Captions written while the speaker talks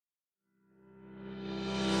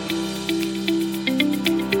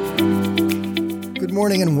Good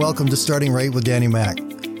morning and welcome to Starting Right with Danny Mac.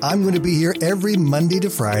 I'm going to be here every Monday to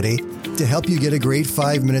Friday to help you get a great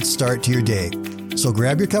 5-minute start to your day. So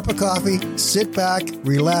grab your cup of coffee, sit back,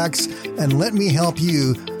 relax, and let me help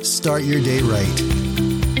you start your day right.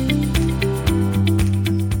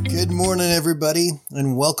 Good morning, everybody,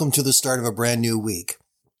 and welcome to the start of a brand new week.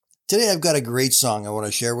 Today I've got a great song I want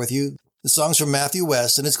to share with you. The song's from Matthew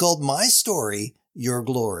West, and it's called My Story, Your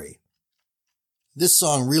Glory. This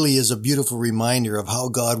song really is a beautiful reminder of how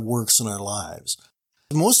God works in our lives.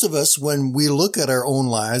 Most of us, when we look at our own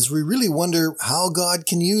lives, we really wonder how God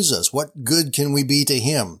can use us. What good can we be to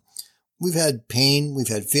Him? We've had pain, we've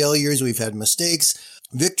had failures, we've had mistakes,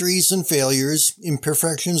 victories and failures,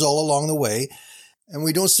 imperfections all along the way, and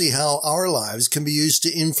we don't see how our lives can be used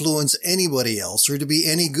to influence anybody else or to be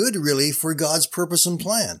any good really for God's purpose and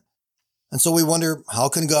plan. And so we wonder, how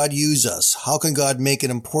can God use us? How can God make an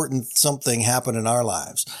important something happen in our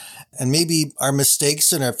lives? And maybe our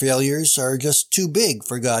mistakes and our failures are just too big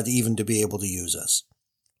for God even to be able to use us.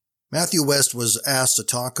 Matthew West was asked to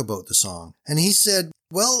talk about the song, and he said,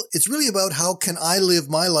 well, it's really about how can I live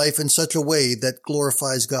my life in such a way that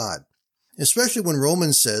glorifies God, especially when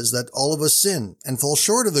Romans says that all of us sin and fall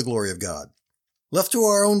short of the glory of God. Left to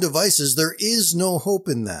our own devices, there is no hope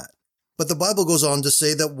in that. But the Bible goes on to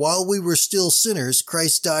say that while we were still sinners,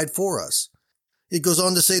 Christ died for us. It goes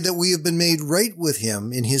on to say that we have been made right with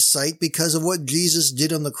Him in His sight because of what Jesus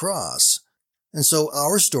did on the cross. And so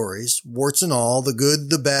our stories, warts and all, the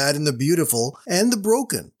good, the bad, and the beautiful, and the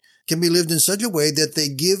broken, can be lived in such a way that they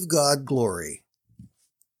give God glory.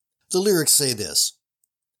 The lyrics say this: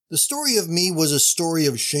 "The story of me was a story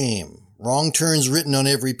of shame, wrong turns written on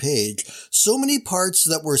every page, so many parts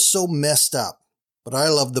that were so messed up. But I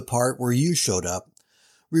loved the part where you showed up,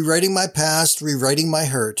 rewriting my past, rewriting my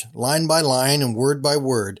hurt, line by line and word by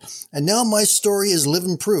word. And now my story is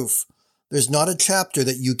living proof. There's not a chapter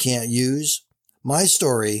that you can't use. My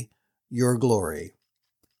story, your glory."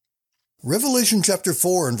 Revelation chapter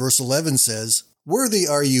 4 and verse 11 says, "Worthy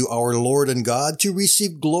are you, our Lord and God, to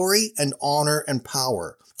receive glory and honor and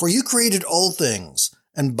power. For you created all things,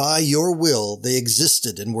 and by your will they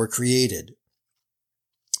existed and were created."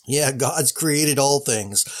 Yeah, God's created all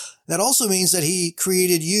things. That also means that He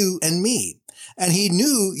created you and me. And He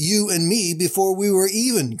knew you and me before we were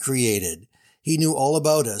even created. He knew all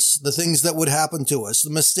about us, the things that would happen to us, the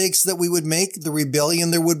mistakes that we would make, the rebellion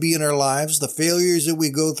there would be in our lives, the failures that we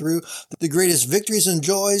go through, the greatest victories and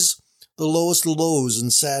joys, the lowest lows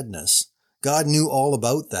and sadness. God knew all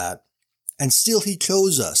about that. And still He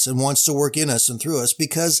chose us and wants to work in us and through us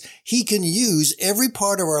because He can use every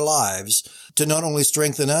part of our lives to not only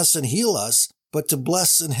strengthen us and heal us, but to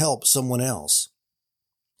bless and help someone else.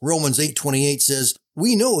 Romans 8:28 says,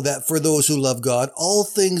 "We know that for those who love God, all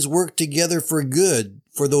things work together for good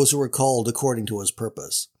for those who are called according to His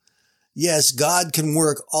purpose." Yes, God can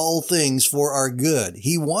work all things for our good.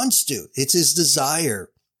 He wants to. It's His desire.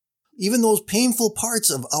 Even those painful parts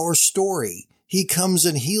of our story, He comes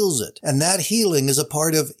and heals it, and that healing is a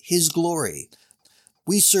part of His glory.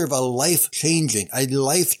 We serve a life-changing, a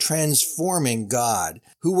life-transforming God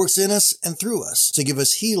who works in us and through us to give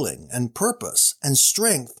us healing and purpose and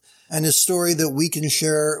strength and a story that we can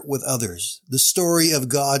share with others, the story of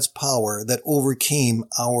God's power that overcame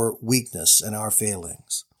our weakness and our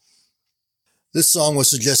failings. This song was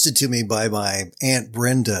suggested to me by my Aunt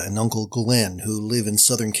Brenda and Uncle Glenn, who live in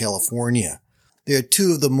Southern California. They are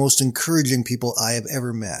two of the most encouraging people I have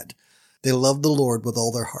ever met. They love the Lord with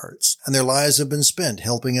all their hearts, and their lives have been spent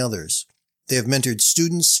helping others. They have mentored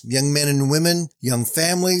students, young men and women, young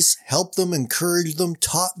families, helped them, encouraged them,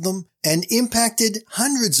 taught them, and impacted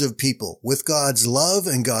hundreds of people with God's love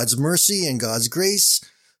and God's mercy and God's grace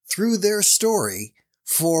through their story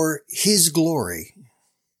for His glory.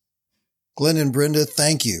 Glenn and Brenda,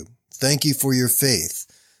 thank you. Thank you for your faith.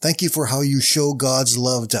 Thank you for how you show God's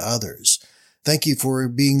love to others. Thank you for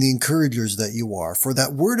being the encouragers that you are, for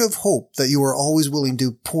that word of hope that you are always willing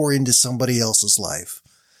to pour into somebody else's life.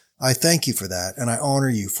 I thank you for that, and I honor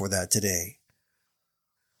you for that today.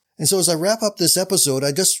 And so as I wrap up this episode,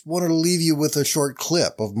 I just wanted to leave you with a short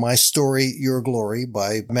clip of My Story, Your Glory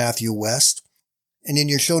by Matthew West. And in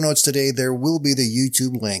your show notes today, there will be the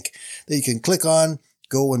YouTube link that you can click on,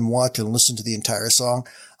 go and watch and listen to the entire song.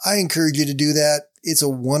 I encourage you to do that. It's a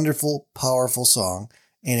wonderful, powerful song,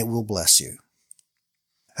 and it will bless you.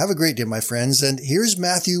 Have a great day, my friends, and here's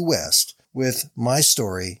Matthew West with My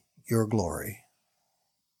Story, Your Glory.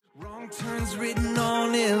 Wrong turns written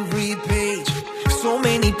on every page, so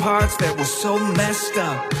many parts that were so messed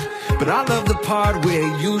up, but I love the part where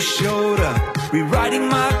you showed up, rewriting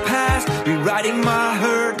my past, rewriting my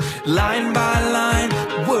hurt, line by line,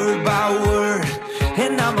 word by word.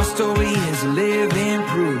 story is living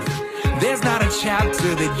proof. There's not a chapter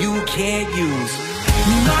that you can't use.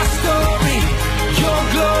 My story, your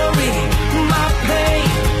glory.